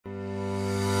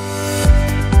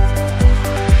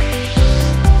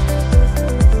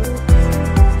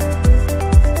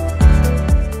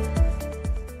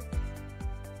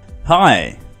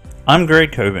Hi, I'm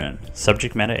Greg Coburn,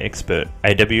 Subject Matter Expert,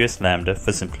 AWS Lambda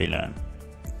for Simplilearn.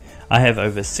 I have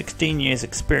over 16 years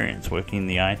experience working in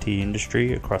the IT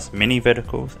industry across many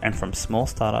verticals and from small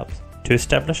startups to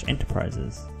established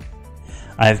enterprises.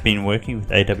 I have been working with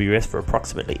AWS for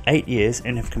approximately 8 years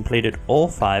and have completed all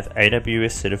 5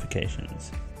 AWS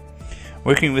certifications.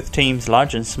 Working with teams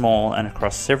large and small and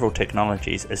across several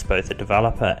technologies as both a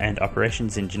developer and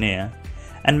operations engineer,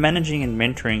 and managing and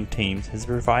mentoring teams has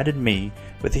provided me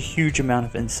with a huge amount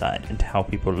of insight into how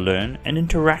people learn and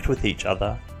interact with each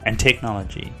other and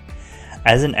technology.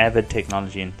 As an avid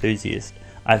technology enthusiast,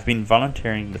 I've been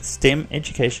volunteering with STEM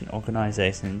education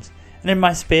organizations, and in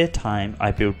my spare time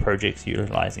I build projects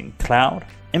utilizing cloud,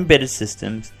 embedded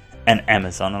systems, and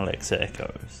Amazon Alexa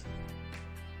Echoes.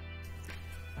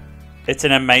 It's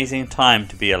an amazing time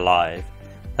to be alive,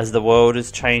 as the world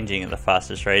is changing at the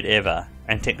fastest rate ever,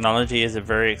 and technology is a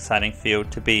very exciting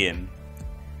field to be in.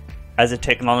 As a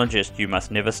technologist, you must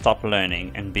never stop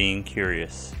learning and being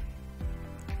curious.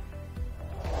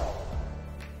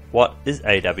 What is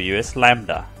AWS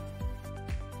Lambda?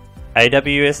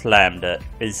 AWS Lambda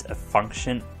is a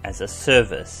function as a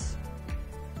service,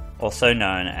 also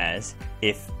known as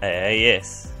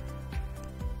FaaS,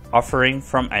 offering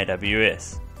from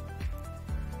AWS.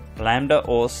 Lambda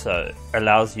also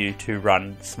allows you to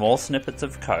run small snippets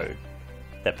of code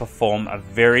that perform a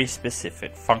very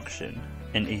specific function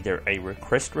in either a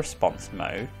request response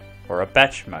mode or a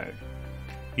batch mode.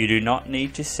 You do not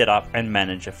need to set up and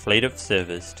manage a fleet of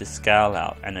servers to scale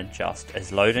out and adjust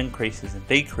as load increases and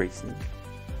decreases,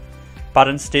 but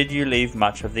instead you leave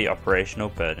much of the operational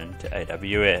burden to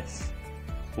AWS.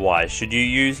 Why should you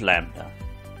use Lambda?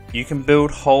 You can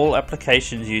build whole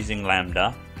applications using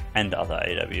Lambda and other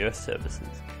AWS services.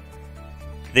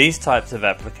 These types of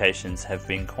applications have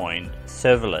been coined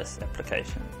serverless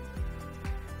applications.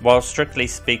 While strictly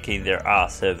speaking there are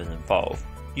servers involved,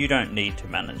 you don't need to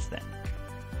manage them.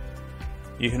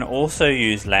 You can also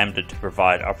use Lambda to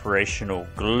provide operational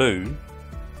glue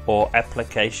or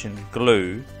application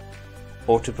glue,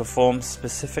 or to perform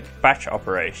specific batch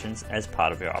operations as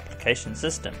part of your application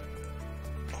system.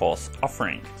 Course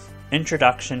offerings.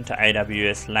 Introduction to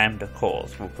AWS Lambda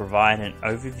course will provide an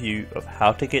overview of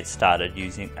how to get started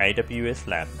using AWS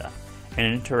Lambda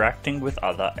and interacting with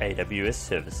other AWS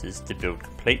services to build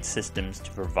complete systems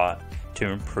to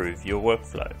improve your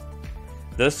workflow.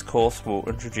 This course will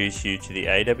introduce you to the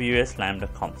AWS Lambda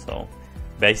console,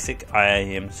 basic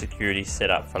IAM security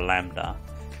setup for Lambda,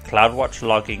 CloudWatch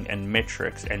logging and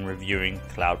metrics, and reviewing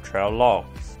CloudTrail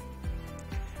logs.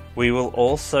 We will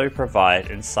also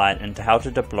provide insight into how to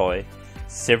deploy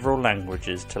several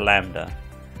languages to Lambda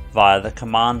via the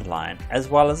command line as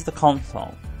well as the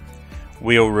console.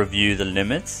 We'll review the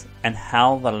limits and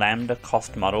how the Lambda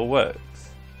cost model works.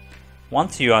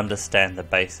 Once you understand the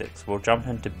basics, we'll jump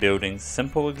into building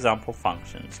simple example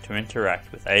functions to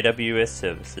interact with AWS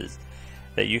services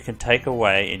that you can take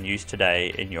away and use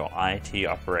today in your IT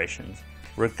operations,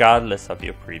 regardless of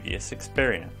your previous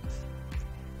experience.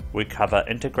 We cover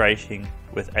integrating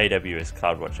with AWS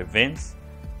CloudWatch events,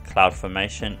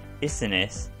 CloudFormation,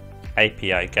 SNS,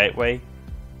 API Gateway,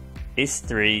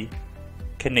 S3,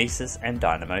 Kinesis, and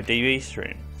DynamoDB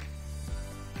streams.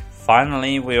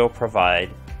 Finally, we'll provide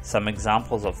some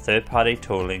examples of third-party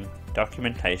tooling,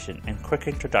 documentation, and quick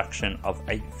introduction of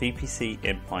VPC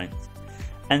endpoints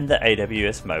and the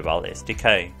AWS Mobile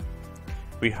SDK.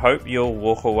 We hope you'll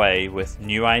walk away with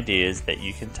new ideas that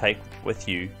you can take with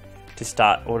you to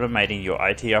start automating your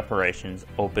IT operations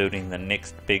or building the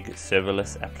next big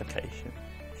serverless application.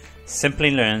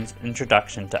 Simplilearn's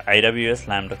Introduction to AWS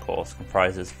Lambda course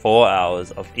comprises 4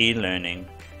 hours of e-learning,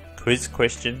 quiz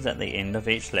questions at the end of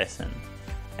each lesson,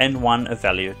 and 1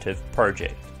 evaluative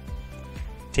project.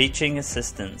 Teaching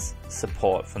assistance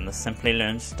support from the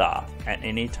Simplilearn staff at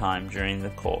any time during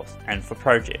the course and for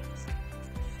projects.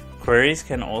 Queries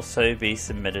can also be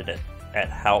submitted at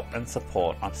help and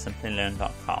support on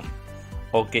simplilearn.com,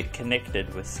 or get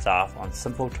connected with staff on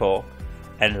Simple Talk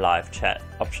and live chat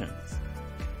options.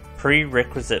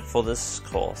 Prerequisite for this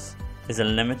course is a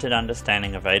limited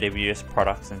understanding of AWS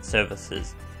products and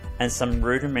services and some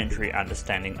rudimentary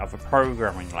understanding of a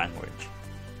programming language,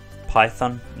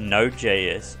 Python,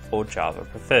 Node.js, or Java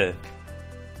preferred.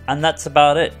 And that's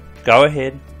about it. Go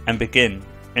ahead and begin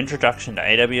Introduction to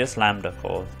AWS Lambda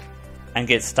course and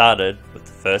get started with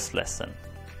the first lesson.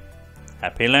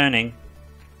 Happy learning!